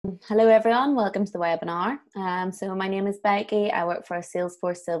Hello everyone, welcome to the webinar. So my name is Becky. I work for a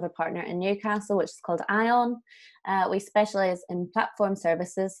Salesforce Silver partner in Newcastle, which is called Ion. We specialise in platform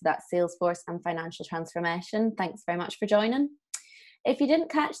services, so that's Salesforce and financial transformation. Thanks very much for joining. If you didn't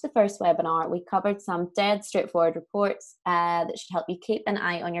catch the first webinar, we covered some dead straightforward reports that should help you keep an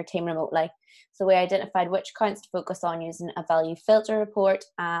eye on your team remotely. So we identified which accounts to focus on using a value filter report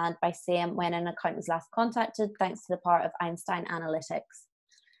and by saying when an account was last contacted, thanks to the power of Einstein Analytics.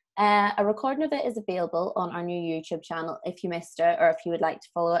 A recording of it is available on our new YouTube channel if you missed it or if you would like to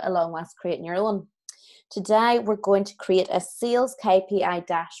follow it along whilst creating your own. Today we're going to create a sales KPI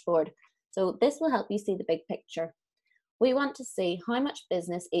dashboard. So this will help you see the big picture. We want to see how much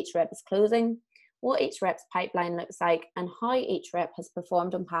business each rep is closing, what each rep's pipeline looks like, and how each rep has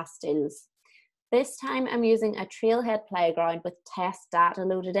performed on past deals. This time I'm using a Trailhead playground with test data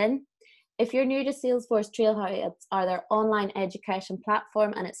loaded in. If you're new to Salesforce, Trailhead are their online education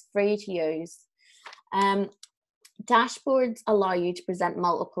platform and it's free to use. Dashboards allow you to present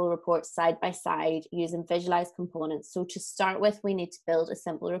multiple reports side by side using visualized components. So to start with, we need to build a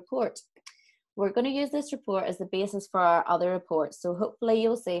simple report. We're going to use this report as the basis for our other reports. So hopefully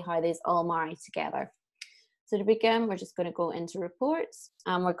you'll see how these all marry together. So to begin, we're just going to go into reports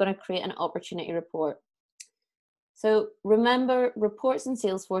and we're going to create an opportunity report. So remember, reports in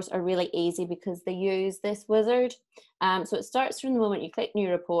Salesforce are really easy because they use this wizard. So it starts from the moment you click new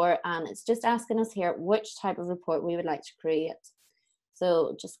report and it's just asking us here which type of report we would like to create.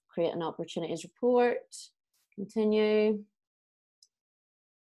 So just create an opportunities report, continue,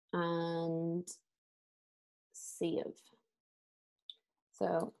 and save.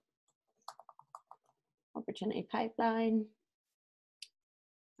 So opportunity pipeline.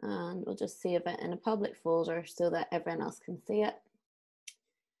 And we'll just save it in a public folder so that everyone else can see it.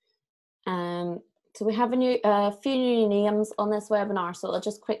 So we have a few new names on this webinar, so I'll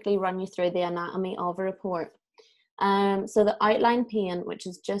just quickly run you through the anatomy of a report. So the outline pane, which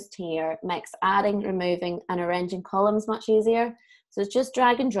is just here, makes adding, removing, and arranging columns much easier. So it's just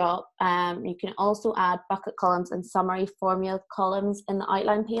drag and drop. You can also add bucket columns and summary formula columns in the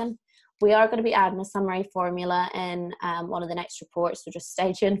outline pane. We are going to be adding a summary formula in one of the next reports, so just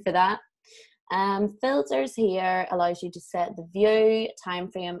stay tuned for that. Filters here allows you to set the view,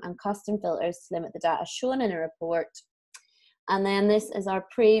 time frame, and custom filters to limit the data shown in a report. And then this is our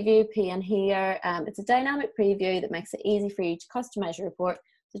preview pane here. It's a dynamic preview that makes it easy for you to customize your report.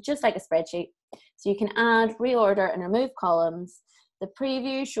 So just like a spreadsheet. So you can add, reorder, and remove columns. The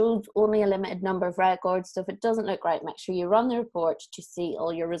preview shows only a limited number of records, so if it doesn't look right, make sure you run the report to see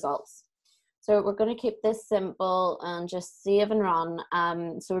all your results. So we're going to keep this simple and just save and run.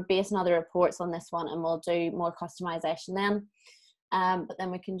 So we're basing other reports on this one and we'll do more customization then. But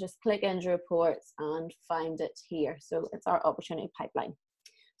then we can just click into reports and find it here. So it's our opportunity pipeline.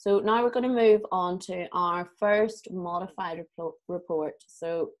 So now we're going to move on to our first modified report.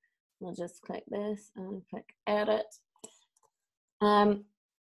 So we'll just click this and click edit.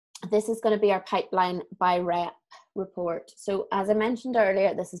 This is going to be our pipeline by rep report. So as I mentioned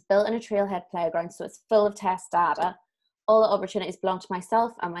earlier, this is built in a Trailhead playground, so it's full of test data. All the opportunities belong to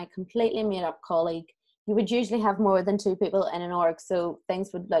myself and my completely made up colleague. You would usually have more than 2 people in an org, so things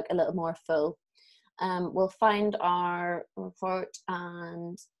would look a little more full. We'll find our report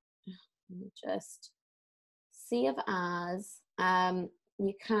and just save as.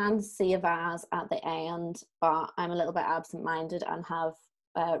 You can save as at the end, but I'm a little bit absent-minded and have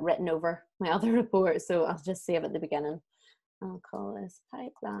written over my other report, so I'll just save at the beginning. I'll call this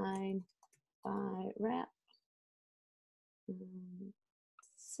pipeline by rep.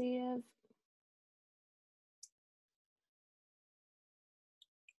 Save.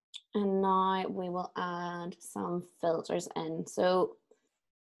 And now we will add some filters in. So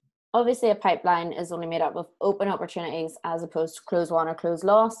obviously a pipeline is only made up of open opportunities as opposed to close won or close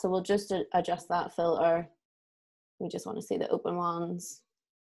lost. So we'll just adjust that filter. We just want to see the open ones.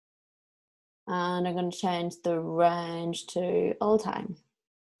 And I'm going to change the range to all time.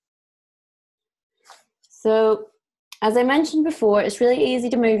 So as I mentioned before, it's really easy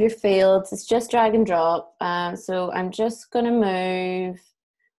to move your fields. It's just drag and drop. So I'm just going to move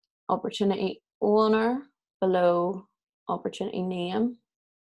opportunity owner below opportunity name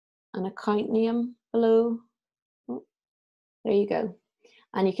and account name below. Oh, there you go.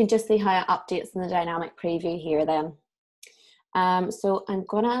 And you can just see how it updates in the dynamic preview here then. So I'm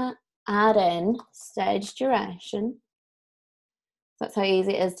going to add in stage duration. That's how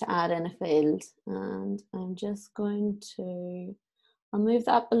easy it is to add in a field. And I'm just going to, I'll move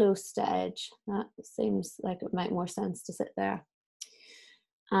that below stage. That seems like it might make more sense to sit there.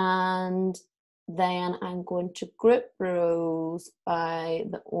 And then I'm going to group rows by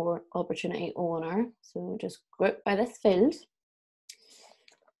the opportunity owner. So just group by this field.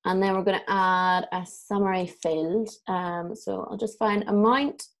 And then we're going to add a summary field. So I'll just find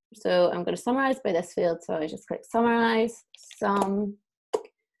amount. So I'm going to summarize by this field. So I just click summarize, sum,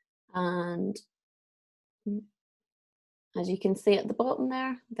 and as you can see at the bottom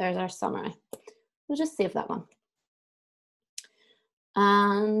there, there's our summary. We'll just save that one.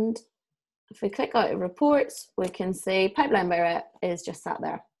 And if we click out of reports, we can see pipeline by rep is just sat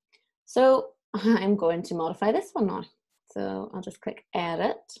there. So I'm going to modify this one now. So I'll just click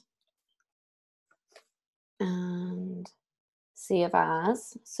edit and save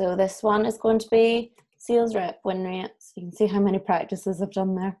as. So this one is going to be sales rep win rates. You can see how many practices I've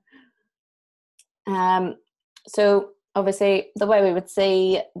done there. So obviously the way we would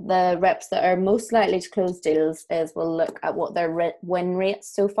see the reps that are most likely to close deals is we'll look at what their win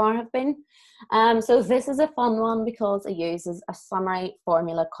rates so far have been. So this is a fun one because it uses a summary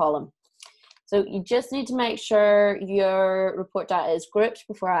formula column. So you just need to make sure your report data is grouped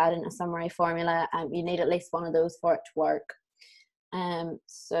before adding a summary formula. You need at least one of those for it to work.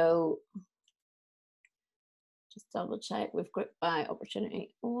 So just double check we've grouped by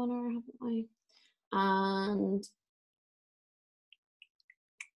opportunity owner, haven't we? And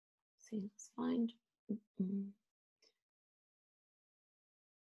see, let's find.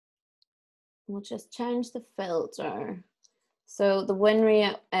 We'll just change the filter. So the win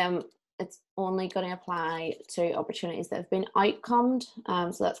rate, it's only going to apply to opportunities that have been outcomed.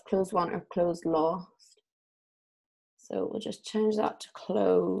 So that's closed won or closed lost. So we'll just change that to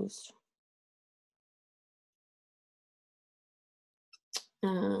closed.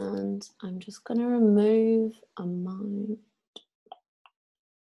 And I'm just going to remove amount.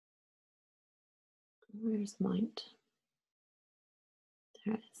 Where's amount?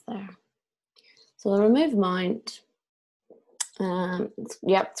 There it is there. So I'll remove amount.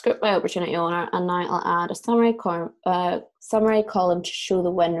 Yep, script by opportunity owner, and now I'll add a summary column to show the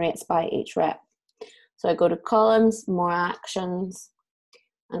win rates by each rep. So I go to columns, more actions,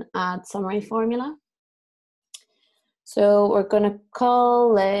 and add summary formula. So we're going to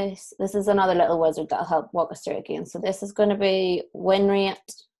call this is another little wizard that'll help walk us through it again. So this is going to be win rate.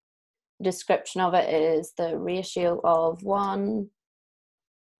 The description of it is the ratio of won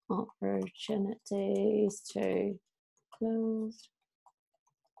opportunities to closed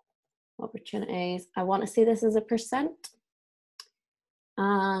opportunities. I want to see this as a percent,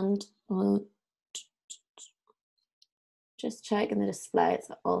 and we'll just check in the display it's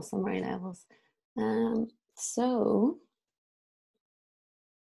at all summary levels. So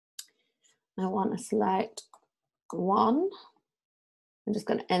I want to select one. I'm just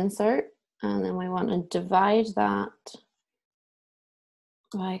going to insert, and then we want to divide that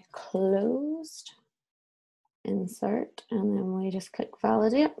by closed, insert, and then we just click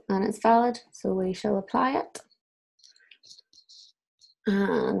validate, and it's valid, so we shall apply it.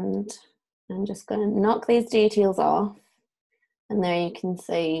 And I'm just going to knock these details off, and there you can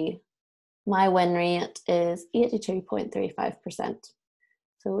see my win rate is 82.35%.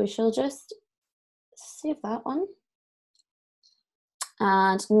 So we shall just save that one.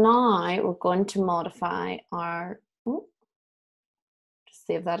 And now we're going to modify our, just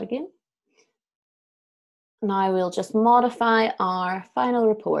save that again. Now we'll just modify our final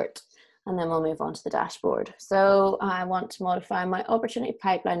report, and then we'll move on to the dashboard. So I want to modify my opportunity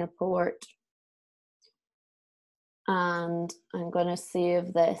pipeline report, and I'm going to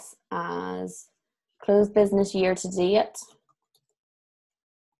save this as closed business year to date.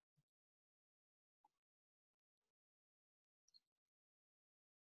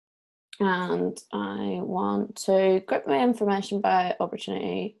 And I want to group my information by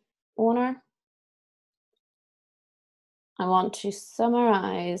opportunity owner. I want to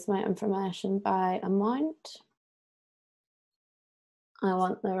summarize my information by amount. I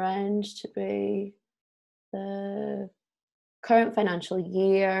want the range to be the current financial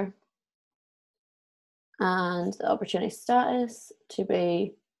year, and the opportunity status to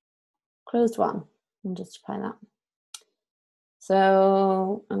be closed won. And just apply that.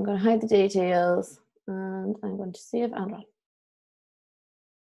 So I'm going to hide the details, and I'm going to save and run.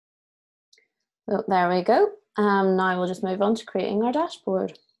 So there we go. Now we'll just move on to creating our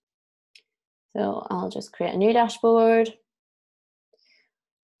dashboard. So I'll just create a new dashboard.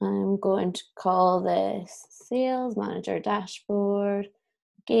 I'm going to call this Sales Manager Dashboard.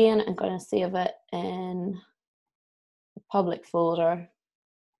 Again, I'm going to save it in the public folder.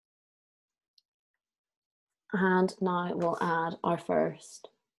 And now we'll add our first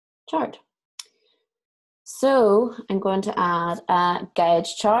chart. So I'm going to add a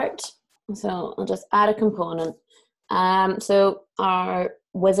gauge chart. So I'll just add a component. So our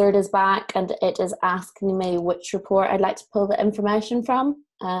wizard is back and it is asking me which report I'd like to pull the information from.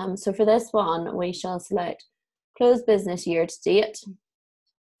 So for this one, we shall select close business year to date,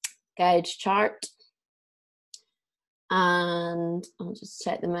 gauge chart, and I'll just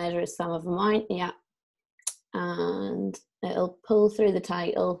check the measure is sum of amount, yeah, and it'll pull through the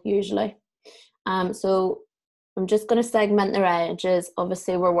title usually. So I'm just going to segment the ranges.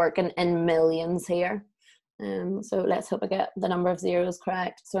 Obviously we're working in millions here, so let's hope I get the number of zeros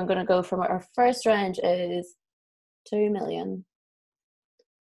correct. So I'm going to go from our first range is 2 million,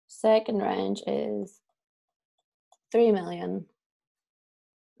 second range is 3 million,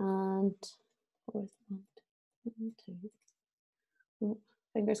 and fourth one, 2.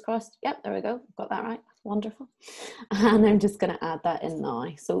 Fingers crossed. Yep, there we go. Got that right. Wonderful. And I'm just going to add that in now.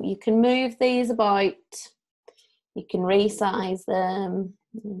 So you can move these about. You can resize them.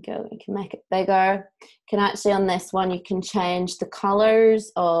 There you go. You can make it bigger. You can actually, on this one, you can change the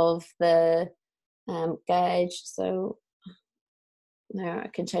colors of the gauge. So there, I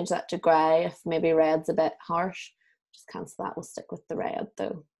can change that to grey if maybe red's a bit harsh. Just cancel that. We'll stick with the red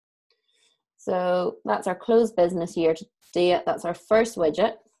though. So that's our closed business year to date. That's our first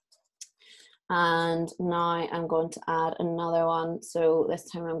widget. And now I'm going to add another one. So this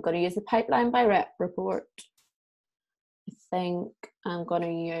time I'm going to use the pipeline by rep report. I think I'm going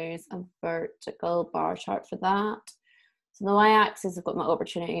to use a vertical bar chart for that. So the y-axis, I've got my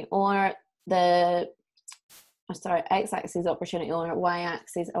opportunity owner. X-axis opportunity owner.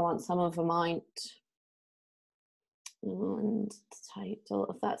 Y-axis, I want sum of amount. And title,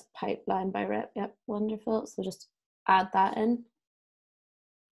 if that's pipeline by rep, yep, wonderful. So just add that in.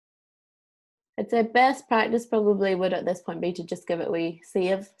 I'd say best practice probably would at this point be to just give it a wee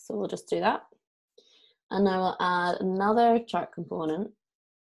save. So we'll just do that. And I will add another chart component.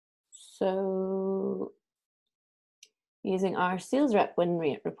 So using our sales rep win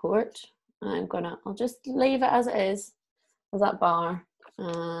rate report, I'll just leave it as it is, as that bar.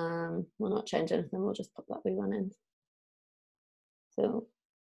 We'll not change anything, we'll just put that wee one in. So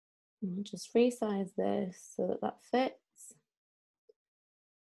I'll just resize this so that that fits.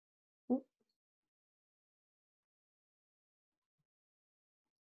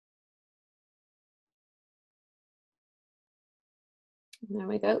 There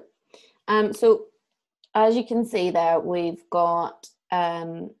we go. So as you can see there, we've got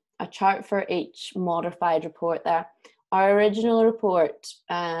a chart for each modified report there. Our original report,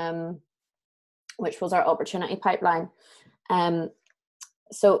 which was our opportunity pipeline.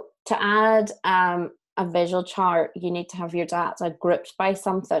 So to add a visual chart, you need to have your data grouped by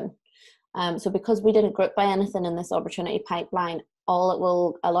something. So because we didn't group by anything in this opportunity pipeline, all it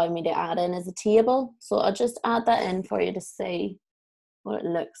will allow me to add in is a table. So I'll just add that in for you to see what it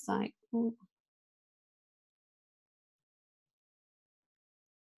looks like. There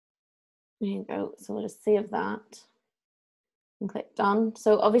you go. So we'll just save that and click done.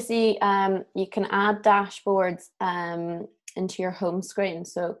 So obviously you can add dashboards into your home screen.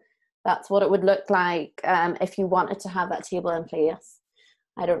 So that's what it would look like if you wanted to have that table in place.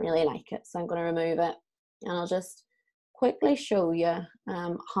 I don't really like it, so I'm going to remove it. And I'll just quickly show you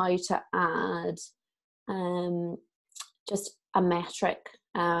how to add just a metric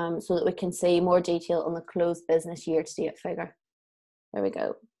so that we can see more detail on the closed business year to date figure. There we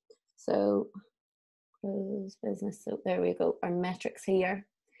go. So closed business, so there we go, our metrics here.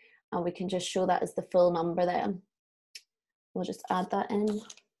 And we can just show that as the full number then. We'll just add that in. Come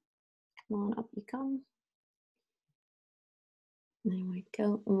on, up you come. There we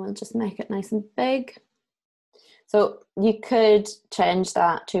go, and we'll just make it nice and big. So you could change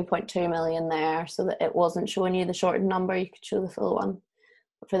that 2.2 million there so that it wasn't showing you the shortened number. You could show the full one.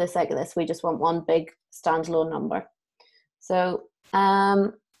 But for the sake of this, we just want one big standalone number. So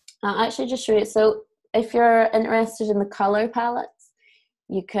I'll actually just show you. So if you're interested in the color palettes,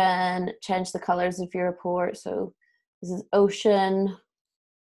 you can change the colors of your report. So this is ocean,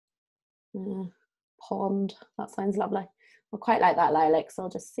 pond. That sounds lovely. I quite like that lilac, so I'll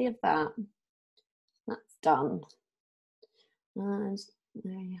just save that. That's done. And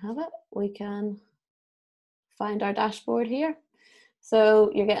there you have it. We can find our dashboard here.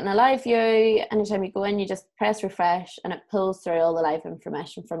 So you're getting a live view. Anytime you go in, you just press refresh and it pulls through all the live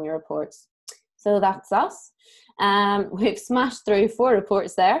information from your reports. So that's us. We've smashed through 4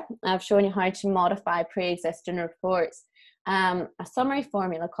 reports there. I've shown you how to modify pre-existing reports, a summary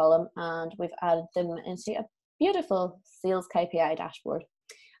formula column, and we've added them into a beautiful sales KPI dashboard.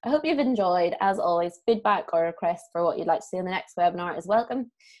 I hope you've enjoyed. As always, feedback or requests for what you'd like to see in the next webinar is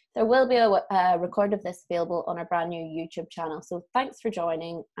welcome. There will be a record of this available on our brand new YouTube channel. So thanks for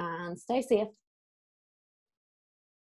joining and stay safe.